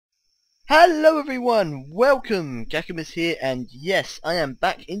Hello everyone, welcome, Gackomas here, and yes, I am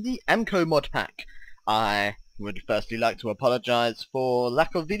back in the AMCO Mod Pack. I would firstly like to apologise for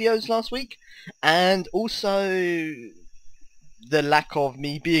lack of videos last week, and also the lack of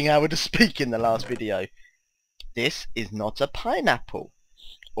me being able to speak in the last video. This is not a pineapple,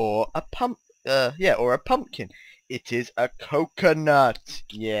 or a or a pumpkin. It is a coconut,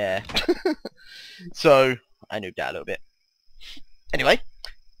 yeah. So, I knew that a little bit. Anyway,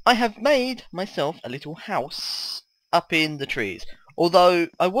 I have made myself a little house up in the trees. Although,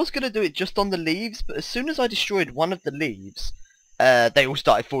 I was going to do it just on the leaves, but as soon as I destroyed one of the leaves, they all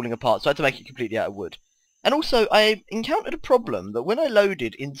started falling apart, so I had to make it completely out of wood. And also, I encountered a problem that when I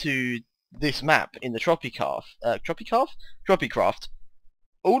loaded into this map in the Tropicraft,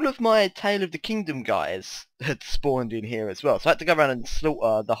 all of my Tale of the Kingdom guys had spawned in here as well. So I had to go around and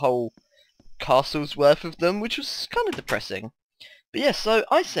slaughter the whole castle's worth of them, which was kind of depressing. But yes, so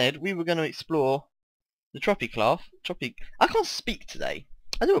I said we were going to explore the I can't speak today.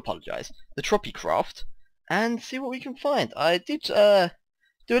 I do apologise. The Tropicraft, and see what we can find. I did do a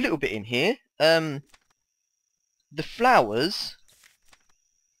little bit in here. The flowers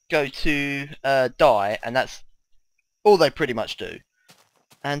go to die, and that's all they pretty much do.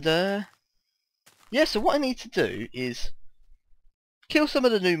 And yeah, so what I need to do is kill some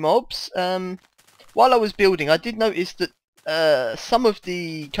of the new mobs. While I was building, I did notice that some of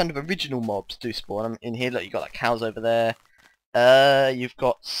the kind of original mobs do spawn in here. Look, you've got like cows over there. You've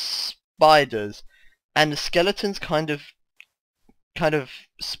got spiders, and the skeletons kind of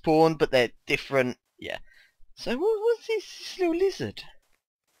spawn, but they're different. Yeah. So what's this little lizard?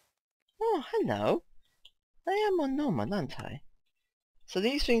 Oh, hello. I am on normal, aren't I? So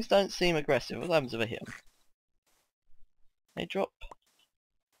these things don't seem aggressive. What happens over here? They drop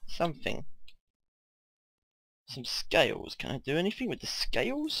something. Some scales. Can I do anything with the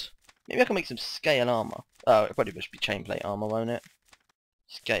scales? Maybe I can make some scale armor. Oh, it probably should be chainplate armor, won't it?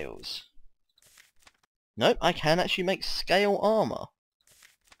 Scales. Nope, I can actually make scale armor.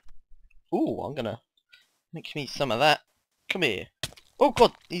 Ooh, I'm gonna make me some of that. Come here. Oh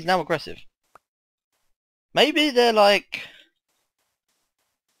god, he's now aggressive. Maybe they're like...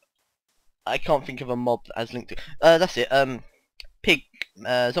 I can't think of a mob that has linked to... that's it,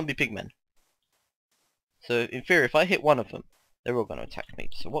 zombie pigmen. So, in theory, if I hit one of them, they're all going to attack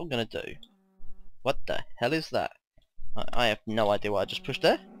me. So what I'm going to do... What the hell is that? I have no idea what I just pushed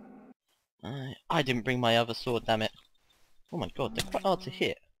there. I didn't bring my other sword, damn it. Oh my god, they're quite hard to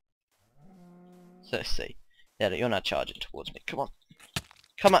hit. So let's see. Yeah, you're now charging towards me. Come on.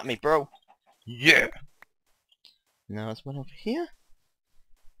 Come at me, bro. Yeah! Now there's one over here.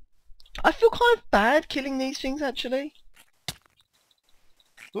 I feel kind of bad killing these things, actually.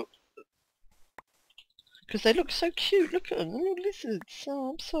 Because they look so cute. Look at them, they're little lizards.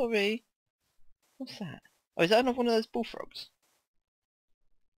 Oh, I'm sorry. What's that? Oh, is that another one of those bullfrogs?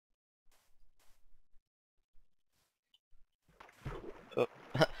 Oh,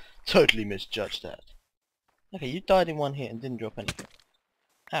 totally misjudged that. Okay, you died in one hit and didn't drop anything.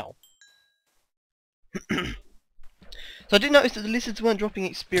 Ow. So I did notice that the lizards weren't dropping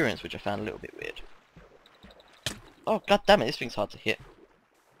experience, which I found a little bit weird. Oh, god damn it, this thing's hard to hit.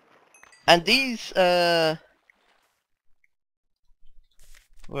 And these, where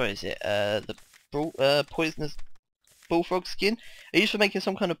is it? The poisonous bullfrog skin are used for making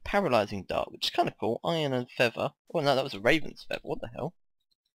some kind of paralysing dart, which is kind of cool. Iron and feather. Oh no, that was a raven's feather. What the hell?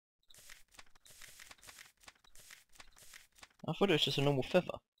 I thought it was just a normal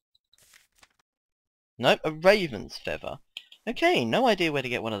feather. Nope, a raven's feather. Okay, no idea where to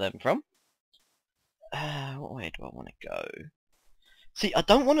get one of them from. What way do I want to go? See, I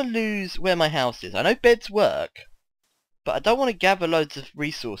don't want to lose where my house is. I know beds work, but I don't want to gather loads of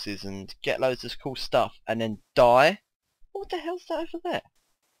resources and get loads of cool stuff and then die. What the hell's that over there?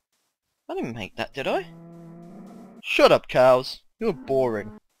 I didn't make that, did I? Shut up, cows. You're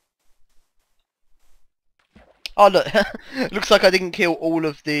boring. Oh, look. Looks like I didn't kill all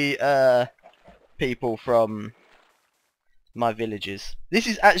of the people from my villages. This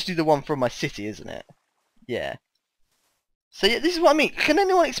is actually the one from my city, isn't it? Yeah. So yeah, this is what I mean. Can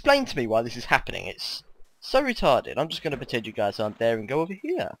anyone explain to me why this is happening? It's so retarded. I'm just going to pretend you guys aren't there and go over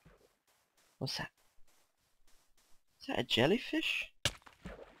here. What's that? Is that a jellyfish?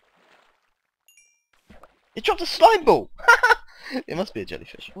 It dropped a slime ball! It must be a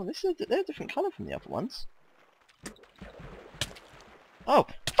jellyfish. Oh, they're a different colour from the other ones. Oh,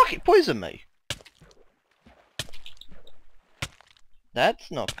 fuck it, poison me! That's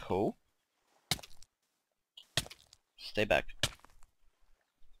not cool. Stay back.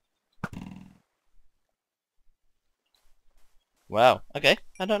 Wow, okay,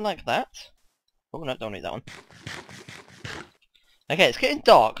 I don't like that. Oh no, don't need that one. Okay, it's getting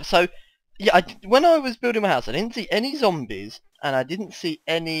dark, so yeah, when I was building my house I didn't see any zombies, and I didn't see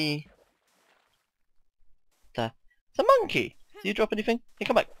any... It's a monkey! Do you drop anything? Here,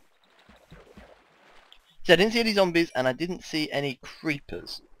 come back. So I didn't see any zombies, and I didn't see any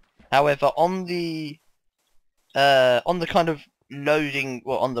creepers. However, on the kind of loading,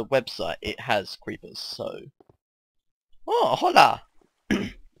 well, on the website, it has creepers, so... Oh, hola!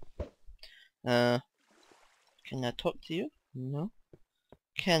 Can I talk to you? No.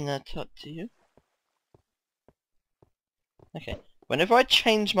 Can I talk to you? Okay. Whenever I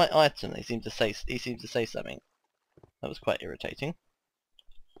change my item, he seems to say something. That was quite irritating.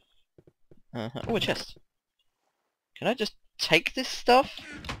 Oh, a chest. Can I just take this stuff?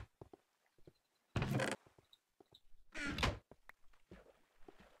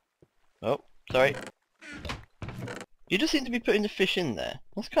 Oh, sorry. You just seem to be putting the fish in there.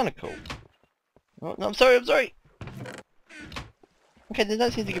 That's kind of cool. Oh, no, I'm sorry, I'm sorry! Okay, they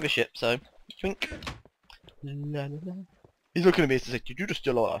don't seem to give a shit, so... Twink. La, la, la. He's looking at me and says, did you just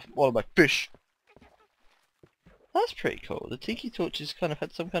steal all of my fish? That's pretty cool. The tiki torches kind of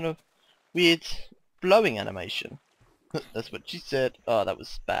had some kind of weird blowing animation. That's what she said. Oh, that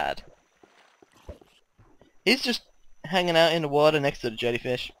was bad. He's just hanging out in the water next to the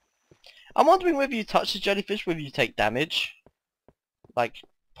jellyfish. I'm wondering whether you touch the jellyfish, whether you take damage. Like,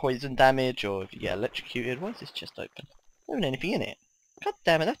 poison damage, or if you get electrocuted. Why is this chest open? There isn't anything in it. God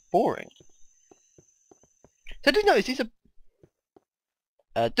damn it, that's boring. So did you notice these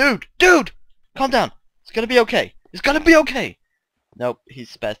are... Dude! Calm down! It's gonna be okay. It's gonna be okay! Nope,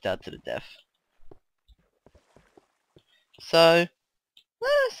 he's spazzed out to the death. So...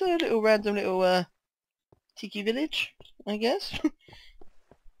 That's a little random little, tiki village, I guess.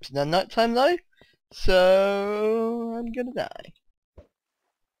 It's now night time though, so I'm gonna die.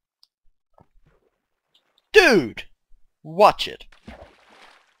 Dude! Watch it!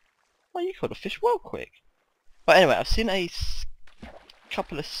 Oh, you caught a fish well quick. But anyway, I've seen a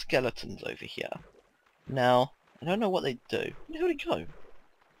couple of skeletons over here. Now, I don't know what they do. Where did he go?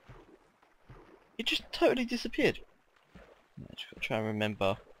 He just totally disappeared. I just gotta try and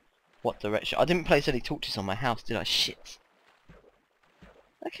remember what direction. I didn't place any torches on my house, did I? Shit.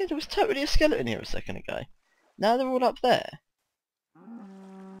 Okay, there was totally a skeleton here a second ago. Now they're all up there.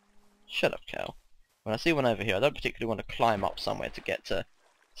 Shut up, cow. When I see one over here, I don't particularly want to climb up somewhere to get to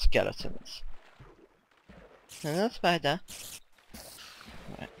skeletons. No, that's better.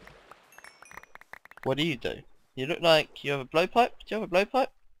 Right. What do? You look like you have a blowpipe. Do you have a blowpipe?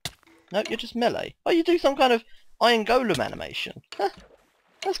 Nope, you're just melee. Oh, you do some kind of iron golem animation. Huh.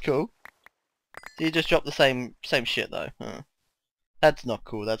 That's cool. Do you just drop the same shit though? Huh. That's not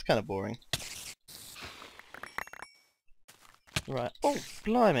cool, that's kind of boring. Right. Oh,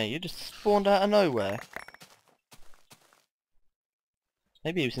 blimey, you just spawned out of nowhere.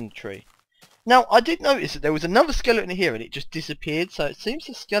 Maybe he was in the tree. Now, I did notice that there was another skeleton here and it just disappeared, so it seems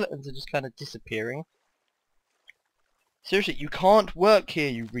the skeletons are just kind of disappearing. Seriously, you can't work here,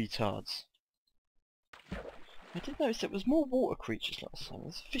 you retards. I did notice there was more water creatures last time.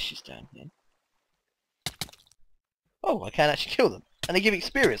 There's fishes down here. Oh, I can actually kill them. And they give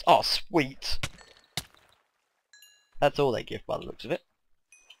experience. Oh, sweet. That's all they give by the looks of it.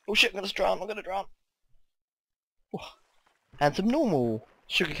 Oh shit, I'm gonna drown. I'm gonna drown. Oh. And some normal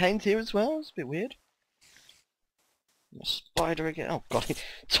sugar canes here as well. It's a bit weird. A spider again. Oh god, he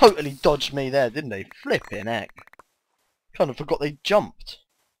totally dodged me there, didn't he? Flipping heck. Kind of forgot they jumped.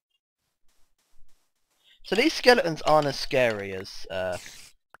 So these skeletons aren't as scary as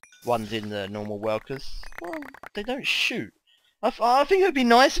ones in the normal world, because, well, they don't shoot. I think it would be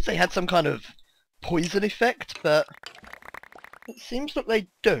nice if they had some kind of poison effect, but it seems like they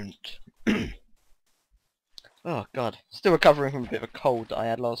don't. Oh god, still recovering from a bit of a cold that I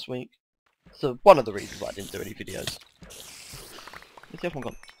had last week. So one of the reasons why I didn't do any videos. Where's the other one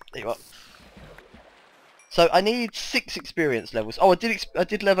gone? There you are. So I need 6 experience levels. Oh, I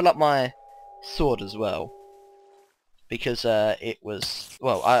did level up my sword as well. Because it was...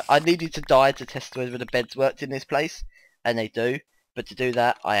 Well, I needed to die to test whether the beds worked in this place. And they do. But to do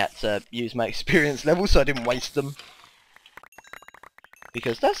that, I had to use my experience levels so I didn't waste them.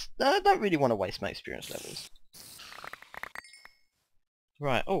 Because I don't really want to waste my experience levels.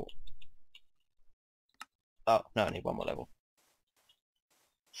 Right, oh. Oh, no, I need one more level.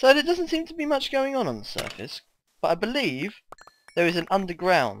 So there doesn't seem to be much going on the surface. But I believe there is an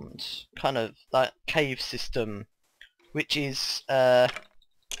underground kind of like cave system which has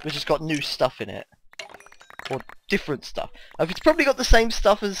got new stuff in it. or different stuff. It's probably got the same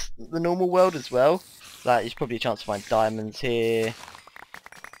stuff as the normal world as well. Like, there's probably a chance to find diamonds here.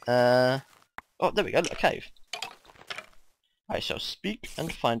 Oh, there we go, look, a cave. I shall speak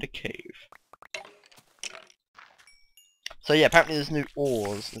and find a cave. So yeah, apparently there's new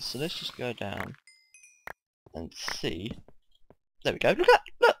ores, so let's just go down and see. There we go, look at that,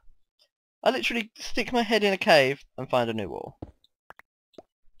 look! I literally stick my head in a cave and find a new ore.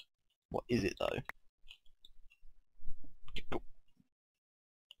 What is it though?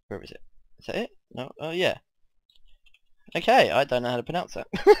 Where is it? Is that it? No? Oh yeah. Okay, I don't know how to pronounce that.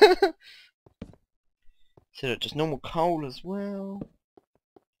 So look, just normal coal as well.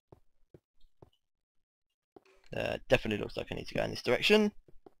 Definitely looks like I need to go in this direction.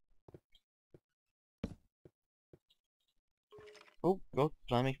 Oh god,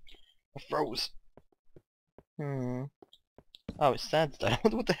 blimey. I froze. Oh, it's sandstone. I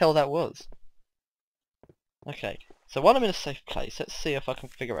wonder what the hell that was. Okay, so while I'm in a safe place, let's see if I can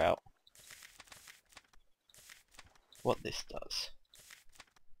figure out what this does.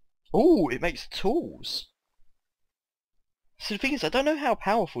 Oh, it makes tools. So the thing is, I don't know how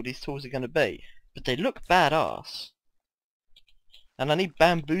powerful these tools are going to be, but they look badass. And I need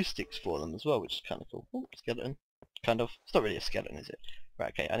bamboo sticks for them as well, which is kind of cool. Oh, skeleton. Kind of. It's not really a skeleton, is it?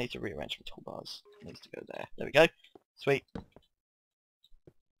 Right, okay, I need to rearrange my toolbars. It needs to go there. There we go. Sweet.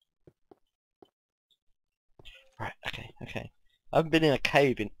 Right, okay, okay. I haven't been in a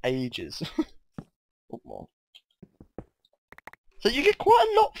cave in ages. Oh, more. So you get quite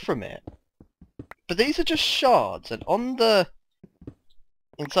a lot from it. But these are just shards, and on the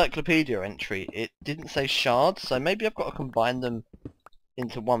encyclopedia entry it didn't say shards, so maybe I've got to combine them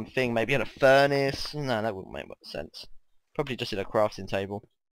into one thing. Maybe in a furnace. No, that wouldn't make much sense. Probably just in a crafting table.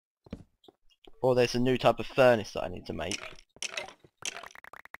 Or there's a new type of furnace that I need to make.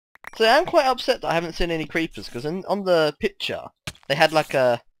 So I'm quite upset that I haven't seen any creepers, because on the picture they had like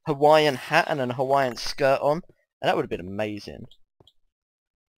a Hawaiian hat and a Hawaiian skirt on, and that would have been amazing.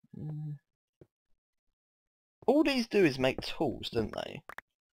 All these do is make tools, don't they?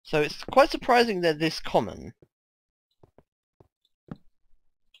 So it's quite surprising they're this common.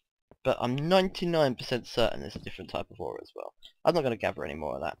 But I'm 99% certain there's a different type of ore as well. I'm not going to gather any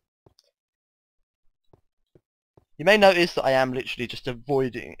more of that. You may notice that I am literally just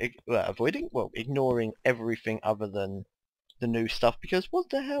ignoring everything other than the new stuff, because what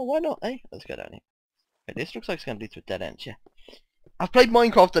the hell, why not, eh? Let's go down here. Okay, this looks like it's going to lead to a dead end, yeah. I've played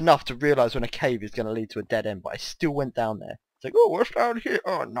Minecraft enough to realise when a cave is going to lead to a dead end, but I still went down there. It's like, oh, what's down here?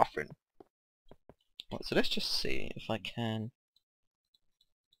 Oh, nothing. Right, so let's just see if I can...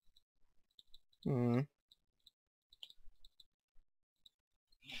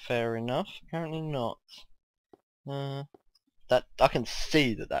 Fair enough. Apparently not. That I can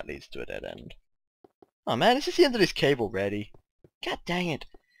see that leads to a dead end. Oh man, this is the end of this cave already. God dang it.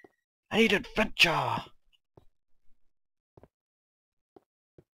 I need adventure!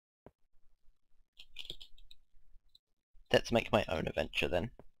 Let's make my own adventure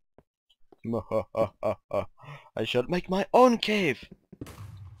then. I shall make my own cave!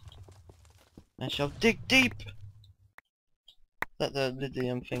 I shall dig deep! Is that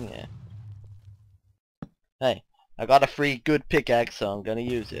the thing here? Hey, I got a free good pickaxe, so I'm gonna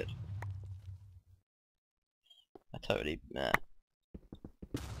use it. I totally...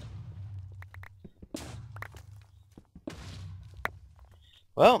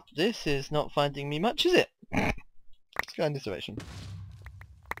 Well, this is not finding me much, is it? Let's go in this direction.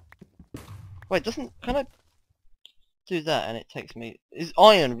 Wait, can I do that and it takes me... Is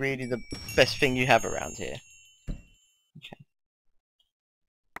iron really the best thing you have around here? Okay.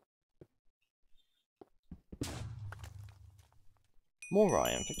 More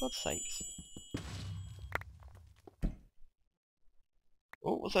iron, for God's sakes.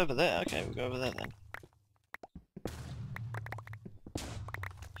 Oh, what's over there? Okay, we'll go over there then.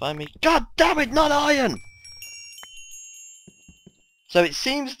 Find me... God damn it, not iron! So it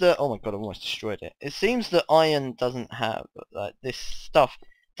seems that... Oh my god, I almost destroyed it. It seems that iron doesn't have... Like, this stuff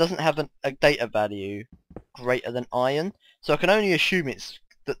doesn't have a data value greater than iron. So I can only assume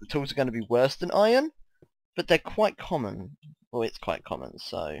that the tools are going to be worse than iron. But they're quite common. Well, it's quite common,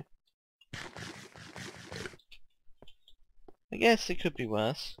 so... I guess it could be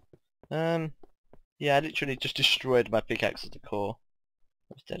worse. Yeah, I literally just destroyed my pickaxe at the core.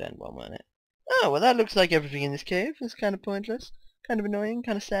 That's dead end one, wasn't it? Oh, well that looks like everything in this cave. It's kind of pointless. Kind of annoying,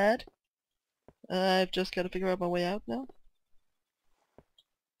 kind of sad. I've just got to figure out my way out now.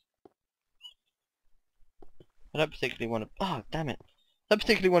 I don't particularly want to... Oh, damn it. I don't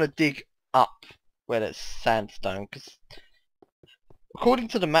particularly want to dig up where there's sandstone, because... According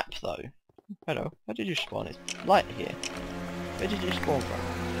to the map, though, Hello. How did you spawn? It's light here. Where did you spawn from?